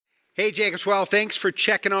Hey, Jacobs. Well, thanks for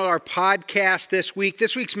checking out our podcast this week.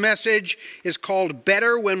 This week's message is called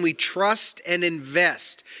Better When We Trust and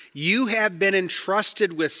Invest. You have been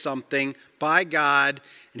entrusted with something by God,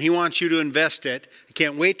 and He wants you to invest it. I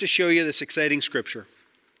can't wait to show you this exciting scripture.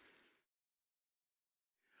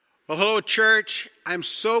 Well, hello, church. I'm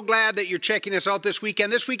so glad that you're checking us out this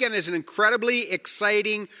weekend. This weekend is an incredibly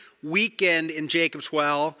exciting weekend in Jacobs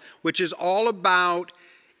Well, which is all about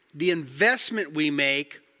the investment we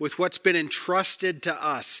make with what's been entrusted to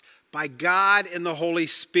us by God and the Holy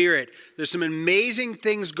Spirit. There's some amazing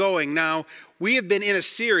things going. Now, we have been in a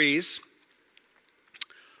series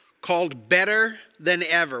called Better Than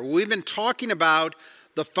Ever. We've been talking about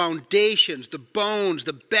the foundations, the bones,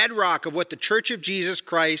 the bedrock of what the Church of Jesus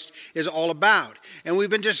Christ is all about. And we've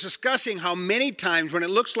been just discussing how many times when it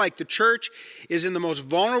looks like the church is in the most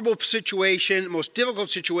vulnerable situation, most difficult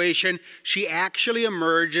situation, she actually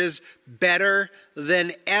emerges better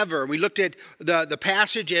than ever. We looked at the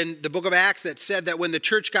passage in the book of Acts that said that when the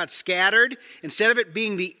church got scattered, instead of it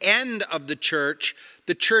being the end of the church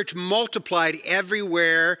multiplied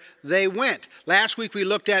everywhere they went. Last week we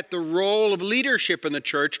looked at the role of leadership in the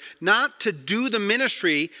church, not to do the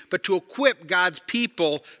ministry, but to equip God's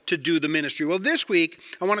people to do the ministry. Well, this week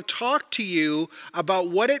I want to talk to you about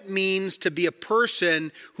what it means to be a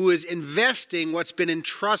person who is investing what's been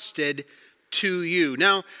entrusted to you.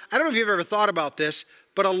 Now, I don't know if you've ever thought about this,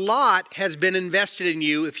 but a lot has been invested in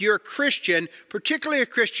you. If you're a Christian, particularly a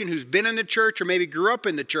Christian who's been in the church or maybe grew up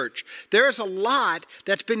in the church, there is a lot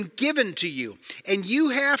that's been given to you. And you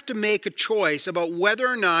have to make a choice about whether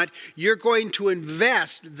or not you're going to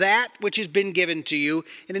invest that which has been given to you,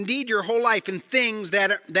 and indeed your whole life, in things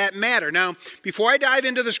that matter. Now, before I dive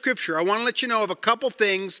into the scripture, I want to let you know of a couple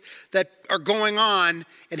things that are going on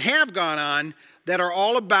and have gone on that are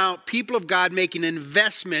all about people of God making an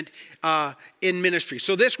investment in ministry.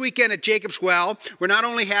 So this weekend at Jacobs Well, we're not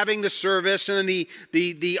only having the service and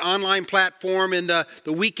the online platform and the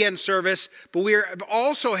weekend service, but we are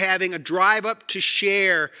also having a drive up to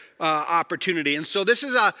share opportunity. And so this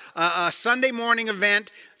is a Sunday morning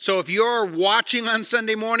event. So if you're watching on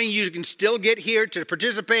Sunday morning, you can still get here to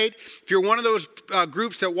participate. If you're one of those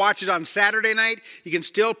groups that watches on Saturday night, you can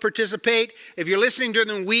still participate. If you're listening during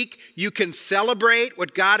the week, you can celebrate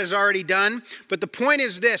what God has already done. But the point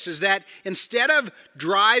is this, is that instead of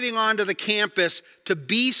driving onto the campus to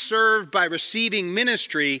be served by receiving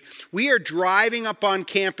ministry, we are driving up on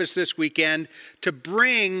campus this weekend to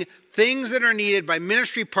bring things that are needed by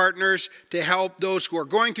ministry partners to help those who are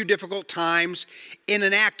going through difficult times in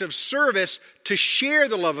an act of service to share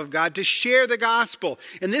the love of God, to share the gospel.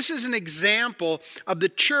 And this is an example of the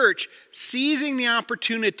church seizing the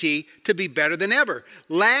opportunity to be better than ever.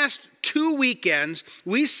 Last 2 weekends,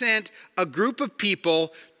 we sent a group of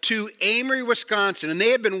people to Amory, Wisconsin, and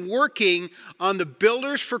they have been working on the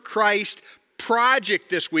Builders for Christ project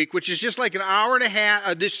this week, which is just like an hour and a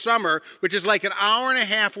half, this summer, which is like an hour and a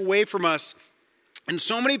half away from us. And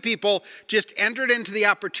so many people just entered into the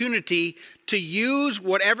opportunity to use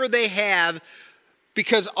whatever they have,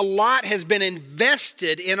 because a lot has been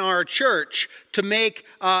invested in our church to make,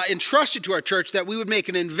 entrusted to our church, that we would make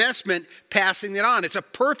an investment passing it on. It's a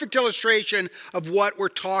perfect illustration of what we're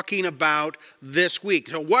talking about this week.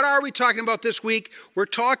 So what are we talking about this week? We're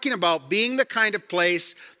talking about being the kind of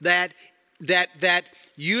place that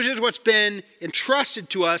uses what's been entrusted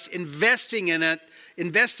to us, investing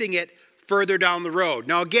it further down the road.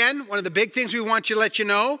 Now again, one of the big things we want to let you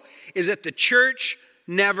know is that the church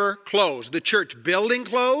never closed. The church building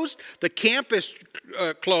closed, the campus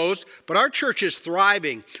closed, but our church is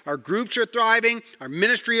thriving. Our groups are thriving, our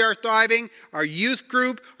ministry are thriving, our youth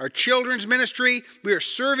group, our children's ministry, we are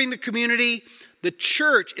serving the community. The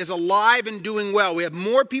church is alive and doing well. We have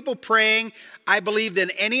more people praying, I believe, than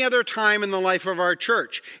any other time in the life of our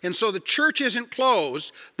church. And so the church isn't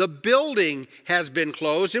closed. The building has been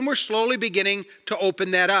closed, and we're slowly beginning to open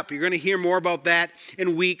that up. You're going to hear more about that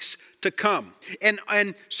in weeks to come.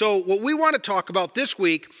 And so what we want to talk about this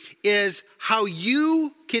week is how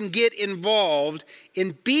you can get involved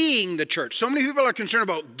in being the church. So many people are concerned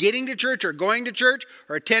about getting to church or going to church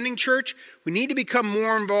or attending church. We need to become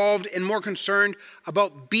more involved and more concerned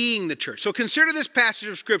about being the church. So consider this passage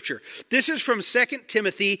of Scripture. This is from 2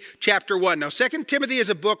 Timothy chapter 1. Now, 2 Timothy is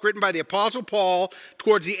a book written by the Apostle Paul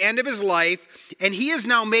towards the end of his life, and he is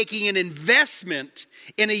now making an investment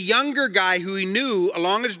in a younger guy who he knew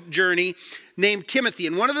along his journey named Timothy.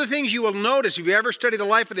 And one of the things you will notice if you ever study the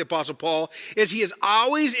life of the Apostle Paul is he is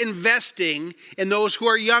always investing in those who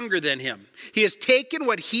are younger than him. He has taken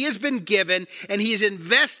what he has been given and he is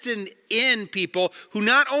investing within people who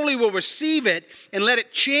not only will receive it and let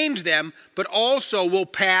it change them, but also will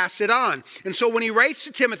pass it on. And so when he writes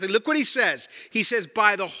to Timothy, look what he says. He says,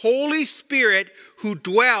 by the Holy Spirit who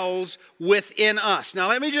dwells within us. Now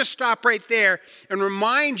let me just stop right there and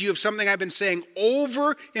remind you of something I've been saying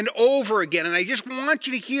over and over again. And I just want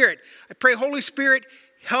you to hear it. I pray, Holy Spirit,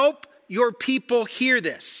 help your people hear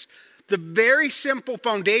this. The very simple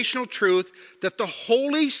foundational truth that the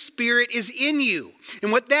Holy Spirit is in you.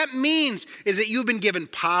 And what that means is that you've been given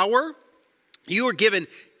power, you are given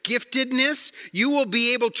giftedness, you will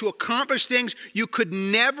be able to accomplish things you could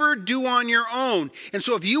never do on your own. And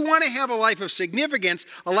so if you want to have a life of significance,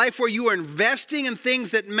 a life where you are investing in things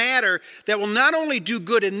that matter, that will not only do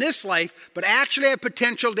good in this life, but actually have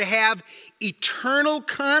potential to have eternal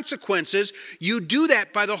consequences, you do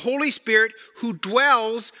that by the Holy Spirit who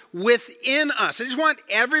dwells within us. I just want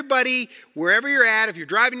everybody, wherever you're at, if you're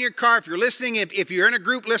driving your car, if you're listening, if you're in a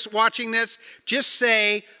group watching this, just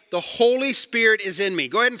say, the Holy Spirit is in me.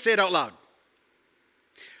 Go ahead and say it out loud.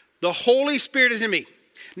 The Holy Spirit is in me.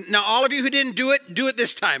 Now, all of you who didn't do it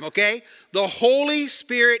this time, okay? The Holy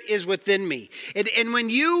Spirit is within me. And when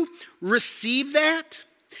you receive that,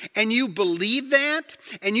 and you believe that,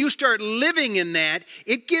 and you start living in that,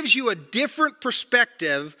 it gives you a different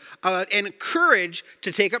perspective and courage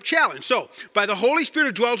to take up challenge. So, by the Holy Spirit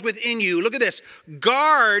who dwells within you, look at this,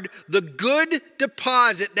 guard the good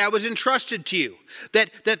deposit that was entrusted to you.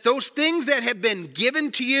 That those things that have been given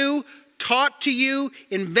to you, taught to you,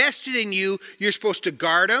 invested in you, you're supposed to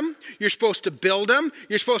guard them, you're supposed to build them,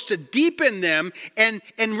 you're supposed to deepen them, and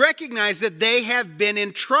recognize that they have been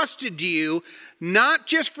entrusted to you, not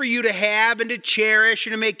just for you to have and to cherish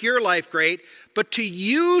and to make your life great, but to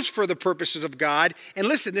use for the purposes of God. And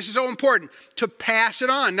listen, this is so important, to pass it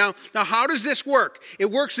on. Now how does this work? It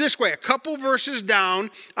works this way. A couple verses down,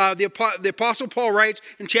 the Apostle Paul writes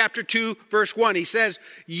in chapter 2, verse 1. He says,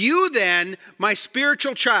 you then, my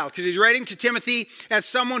spiritual child, because he's writing to Timothy as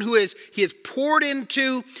someone he is poured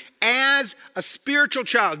into as a spiritual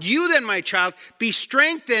child. You then, my child, be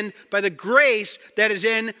strengthened by the grace that is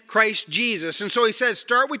in Christ Jesus. And so he says,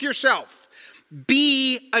 start with yourself.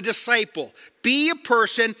 Be a disciple. Be a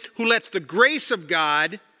person who lets the grace of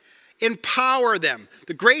God empower them.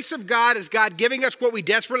 The grace of God is God giving us what we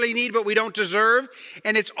desperately need but we don't deserve.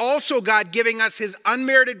 And it's also God giving us his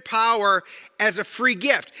unmerited power as a free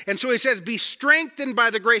gift. And so he says, be strengthened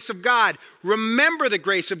by the grace of God. Remember the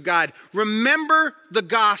grace of God. Remember the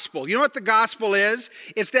gospel. You know what the gospel is?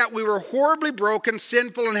 It's that we were horribly broken,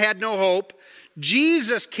 sinful, and had no hope.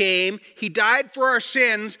 Jesus came, he died for our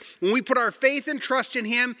sins. When we put our faith and trust in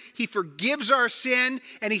him, he forgives our sin,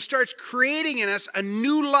 and he starts creating in us a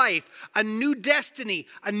new life, a new destiny,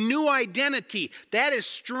 a new identity. That is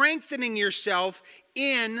strengthening yourself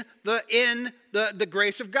in the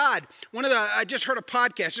grace of God. I just heard a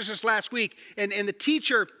podcast just this last week, and the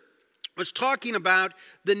teacher was talking about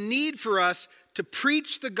the need for us to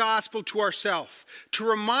preach the gospel to ourselves, to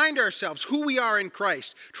remind ourselves who we are in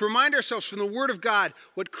Christ, to remind ourselves from the Word of God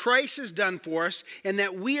what Christ has done for us, and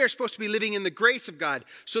that we are supposed to be living in the grace of God.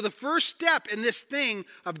 So the first step in this thing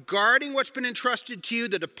of guarding what's been entrusted to you,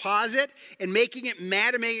 the deposit, and making it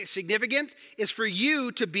matter, making it significant, is for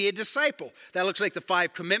you to be a disciple. That looks like the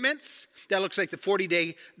 5 commitments. That looks like the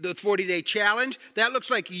 40-day challenge. That looks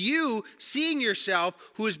like you seeing yourself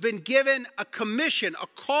who has been given a commission, a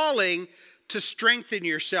calling to strengthen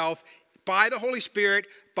yourself by the Holy Spirit,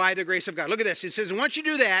 by the grace of God. Look at this. It says, and once you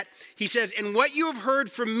do that, he says, and what you have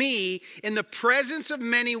heard from me in the presence of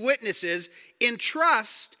many witnesses,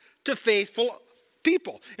 entrust to faithful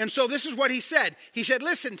people. And so this is what he said. He said,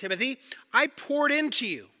 listen, Timothy, I poured into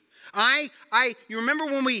you. You remember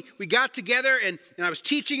when we got together and I was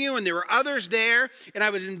teaching you and there were others there and I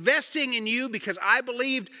was investing in you because I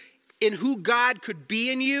believed in who God could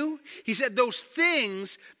be in you. He said, those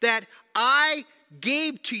things that I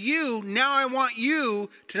gave to you, now I want you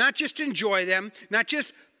to not just enjoy them, not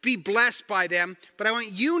just be blessed by them, but I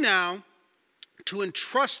want you now to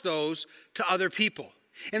entrust those to other people.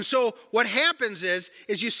 And so what happens is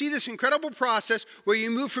you see this incredible process where you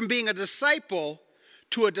move from being a disciple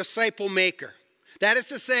to a disciple maker. That is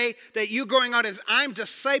to say that you going out as I'm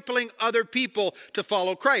discipling other people to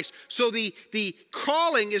follow Christ. So the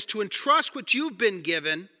calling is to entrust what you've been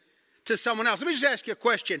given to someone else. Let me just ask you a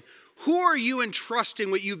question. Who are you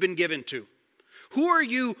entrusting what you've been given to? Who are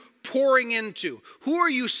you pouring into? Who are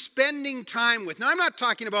you spending time with? Now, I'm not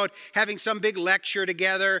talking about having some big lecture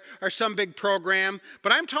together or some big program,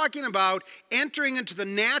 but I'm talking about entering into the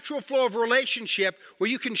natural flow of a relationship where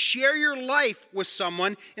you can share your life with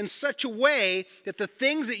someone in such a way that the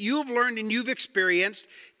things that you've learned and you've experienced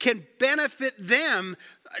can benefit them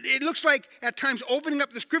It looks like at times opening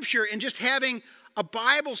up the scripture and just having a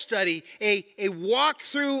Bible study, a walk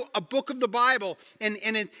through a book of the Bible. And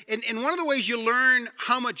one of the ways you learn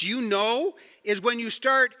how much you know is when you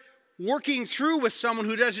start working through with someone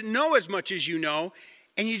who doesn't know as much as you know,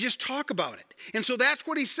 and you just talk about it. And so that's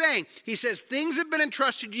what he's saying. He says, things have been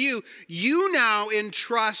entrusted to you. You now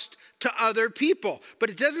entrust to other people. But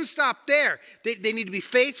it doesn't stop there. They need to be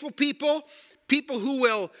faithful people who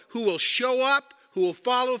will show up, who will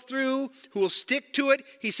follow through, who will stick to it.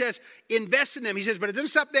 He says, invest in them. He says, but it doesn't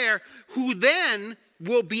stop there, who then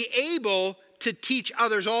will be able to teach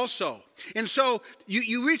others also. And so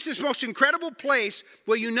you reach this most incredible place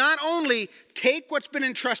where you not only take what's been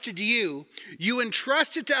entrusted to you, you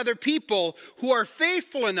entrust it to other people who are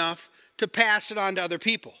faithful enough to pass it on to other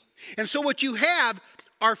people. And so what you have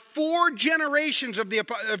are 4 generations of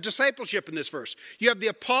discipleship in this verse. You have the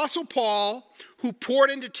Apostle Paul, who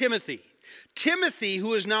poured into Timothy. Timothy,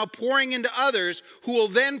 who is now pouring into others, who will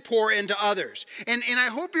then pour into others. And I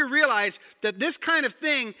hope you realize that this kind of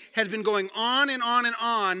thing has been going on and on and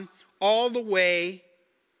on all the way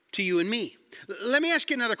to you and me. Let me ask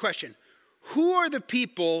you another question. Who are the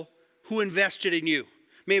people who invested in you?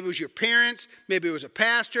 Maybe it was your parents, maybe it was a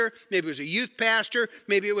pastor, maybe it was a youth pastor,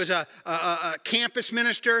 maybe it was a campus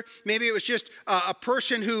minister, maybe it was just a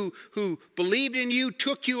person who believed in you,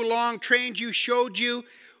 took you along, trained you, showed you.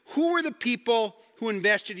 Who are the people who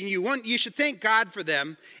invested in you? One, you should thank God for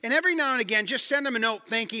them. And every now and again, just send them a note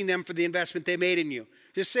thanking them for the investment they made in you.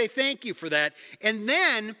 Just say thank you for that. And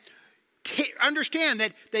then understand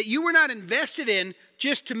that you were not invested in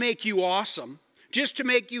just to make you awesome, just to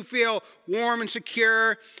make you feel warm and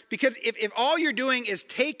secure. Because if all you're doing is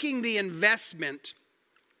taking the investment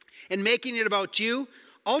and making it about you,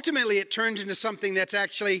 ultimately it turns into something that's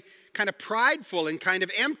actually kind of prideful and kind of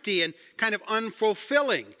empty and kind of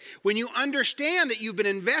unfulfilling. When you understand that you've been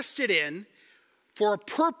invested in for a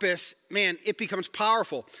purpose, man, it becomes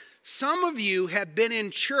powerful. Some of you have been in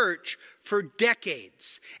church for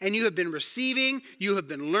decades, and you have been receiving, you have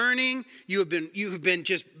been learning, you have been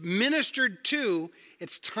just ministered to.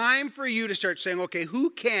 It's time for you to start saying, okay,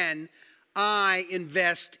 who can I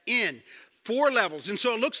invest in? 4 levels. And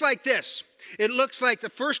so it looks like this. It looks like the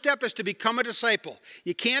first step is to become a disciple.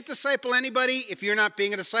 You can't disciple anybody if you're not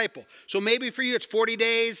being a disciple. So maybe for you it's 40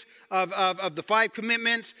 days of the 5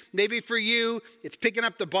 commitments. Maybe for you it's picking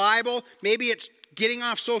up the Bible. Maybe it's getting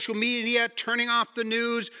off social media, turning off the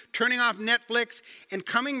news, turning off Netflix, and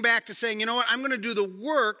coming back to saying, you know what, I'm going to do the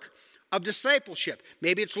work of discipleship.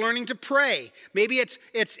 Maybe it's learning to pray. Maybe it's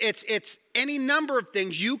any number of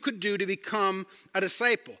things you could do to become a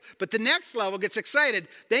disciple. But the next level gets excited.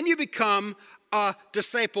 Then you become a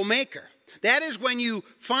disciple maker. That is when you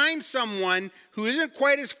find someone who isn't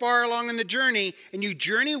quite as far along in the journey and you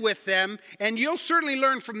journey with them, and you'll certainly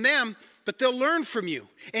learn from them, but they'll learn from you.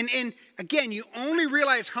 And again, you only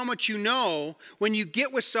realize how much you know when you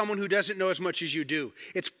get with someone who doesn't know as much as you do.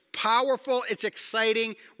 It's powerful, it's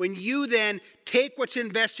exciting when you then take what's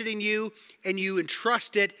invested in you and you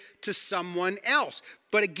entrust it to someone else.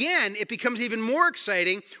 But again, it becomes even more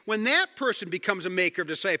exciting when that person becomes a maker of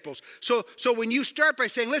disciples. So when you start by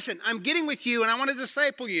saying, listen, I'm getting with you and I want to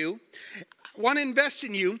disciple you, I want to invest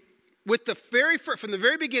in you, with from the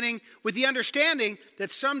very beginning, with the understanding that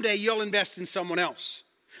someday you'll invest in someone else.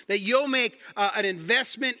 That you'll make an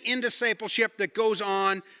investment in discipleship that goes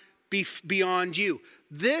on beyond you.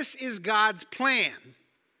 This is God's plan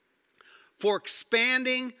for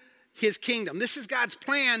expanding his kingdom. This is God's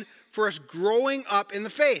plan for us growing up in the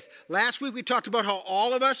faith. Last week we talked about how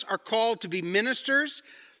all of us are called to be ministers.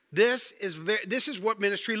 This is what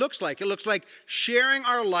ministry looks like. It looks like sharing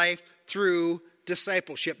our life through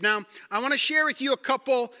discipleship. Now, I want to share with you a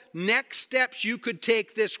couple next steps you could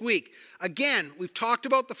take this week. Again, we've talked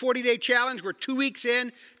about the 40-day challenge. We're 2 weeks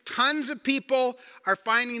in. Tons of people are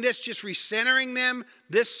finding this just recentering them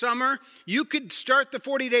this summer. You could start the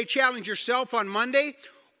 40-day challenge yourself on Monday,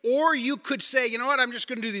 or you could say, you know what, I'm just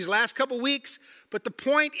going to do these last couple weeks. But the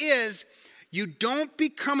point is, you don't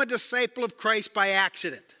become a disciple of Christ by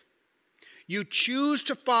accident. You choose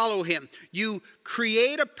to follow him. You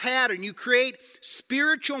create a pattern. You create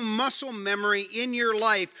spiritual muscle memory in your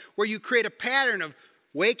life where you create a pattern of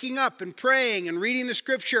waking up and praying and reading the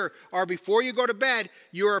scripture, or before you go to bed,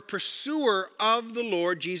 you're a pursuer of the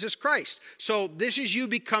Lord Jesus Christ. So this is you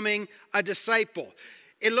becoming a disciple.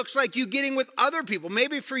 It looks like you getting with other people.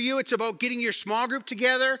 Maybe for you it's about getting your small group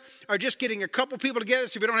together or just getting a couple people together.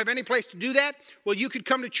 So if you don't have any place to do that, well, you could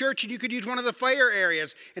come to church and you could use one of the fire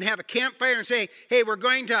areas and have a campfire and say, hey, we're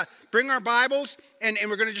going to bring our Bibles and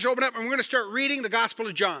we're going to just open up and we're going to start reading the Gospel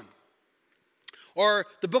of John. or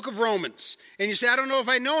the book of Romans. And you say, I don't know if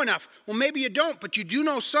I know enough. Well, maybe you don't, but you do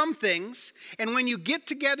know some things. And when you get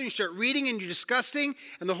together and you start reading and you're discussing,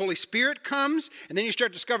 and the Holy Spirit comes, and then you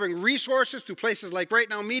start discovering resources through places like Right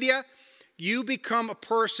Now Media, you become a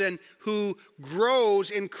person who grows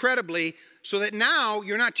incredibly, so that now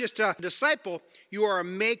you're not just a disciple, you are a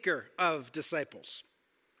maker of disciples.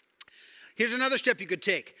 Here's another step you could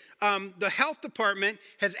take. The health department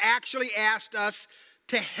has actually asked us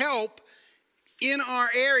to help in our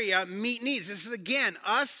area meet needs. This is, again,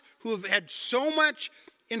 us who have had so much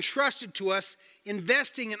entrusted to us,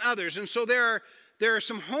 investing in others. And so there are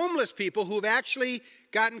some homeless people who have actually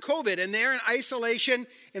gotten COVID, and they're in isolation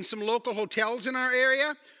in some local hotels in our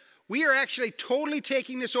area. We are actually totally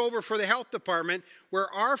taking this over for the health department, where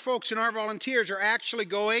our folks and our volunteers are actually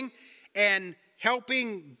going and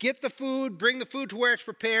helping get the food, bring the food to where it's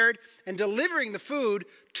prepared, and delivering the food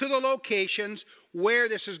to the locations where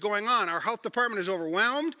this is going on. Our health department is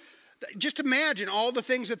overwhelmed. Just imagine all the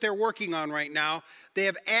things that they're working on right now. They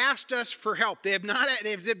have asked us for help. They've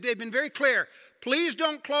been very clear. Please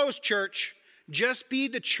don't close church. Just be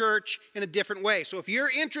the church in a different way. So if you're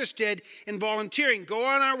interested in volunteering, go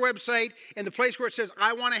on our website, and the place where it says,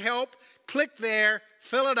 I want to help, click there,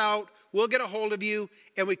 fill it out. We'll get a hold of you,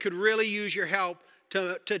 and we could really use your help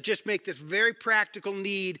to just make this very practical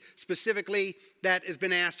need specifically that has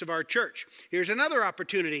been asked of our church. Here's another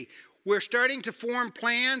opportunity. We're starting to form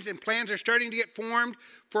plans, and plans are starting to get formed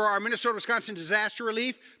for our Minnesota-Wisconsin disaster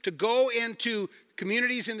relief to go into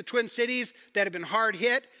communities in the Twin Cities that have been hard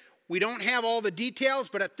hit. We don't have all the details,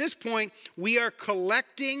 but at this point, we are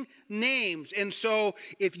collecting names. And so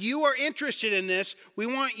if you are interested in this, we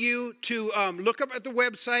want you to look up at the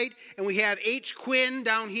website, and we have H. Quinn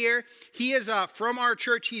down here. He is from our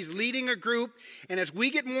church. He's leading a group, and as we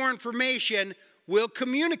get more information, we'll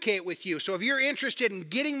communicate with you. So if you're interested in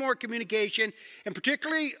getting more communication, and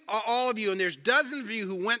particularly all of you, and there's dozens of you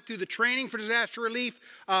who went through the training for disaster relief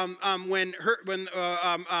when one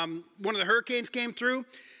of the hurricanes came through,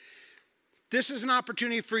 this is an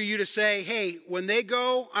opportunity for you to say, hey, when they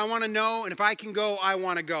go, I want to know, and if I can go, I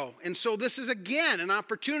want to go. And so this is, again, an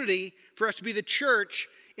opportunity for us to be the church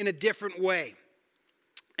in a different way.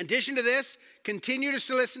 In addition to this, continue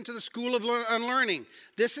to listen to the School of Unlearning.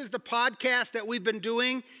 This is the podcast that we've been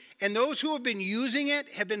doing, and those who have been using it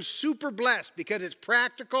have been super blessed because it's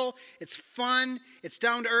practical, it's fun, it's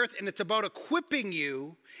down to earth, and it's about equipping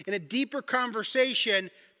you in a deeper conversation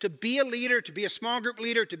to be a leader, to be a small group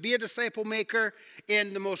leader, to be a disciple maker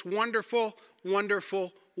in the most wonderful,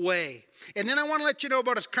 wonderful way. And then I want to let you know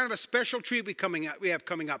about a kind of a special treat we have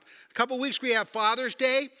coming up. A couple weeks we have Father's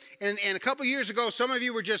Day, and a couple years ago, some of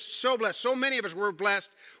you were just so blessed. So many of us were blessed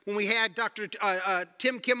when we had Dr.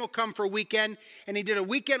 Tim Kimmel come for a weekend, and he did a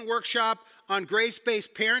weekend workshop on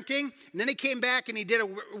grace-based parenting, and then he came back and he did a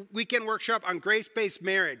weekend workshop on grace-based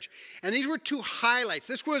marriage. And these were two highlights.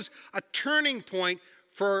 This was a turning point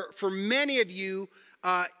for many of you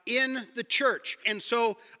in the church. And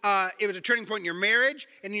so it was a turning point in your marriage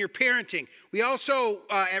and in your parenting. We also,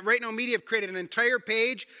 at Right Now Media, have created an entire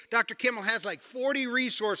page. Dr. Kimmel has like 40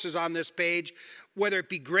 resources on this page, whether it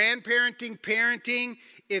be grandparenting, parenting,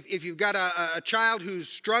 if you've got a child who's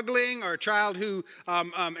struggling or a child who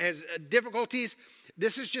has difficulties.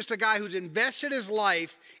 This is just a guy who's invested his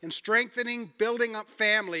life in strengthening, building up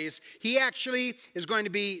families. He actually is going to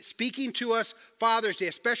be speaking to us Father's Day,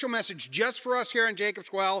 a special message just for us here in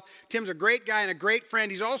Jacob's Well. Tim's a great guy and a great friend.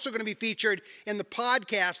 He's also going to be featured in the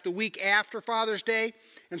podcast the week after Father's Day.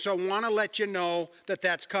 And so I want to let you know that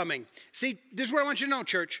that's coming. See, this is what I want you to know,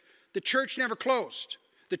 church. The church never closed.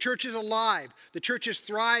 The church is alive. The church is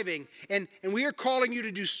thriving. And we are calling you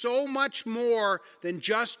to do so much more than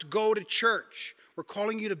just go to church. We're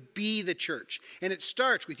calling you to be the church. And it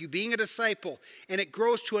starts with you being a disciple. And it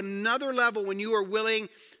grows to another level when you are willing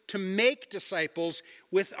to make disciples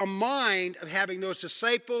with a mind of having those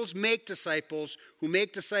disciples make disciples, who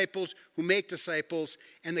make disciples, who make disciples.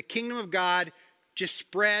 And the kingdom of God just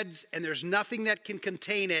spreads, and there's nothing that can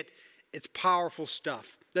contain it. It's powerful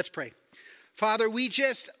stuff. Let's pray. Father, we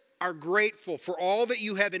just are grateful for all that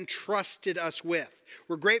you have entrusted us with.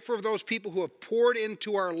 We're grateful for those people who have poured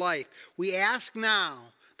into our life. We ask now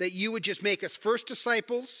that you would just make us first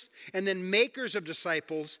disciples, and then makers of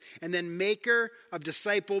disciples, and then maker of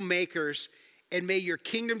disciple makers. And may your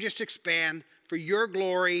kingdom just expand for your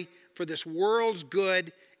glory, for this world's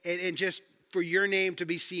good, and just for your name to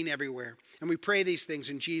be seen everywhere. And we pray these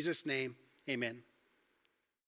things in Jesus' name. Amen.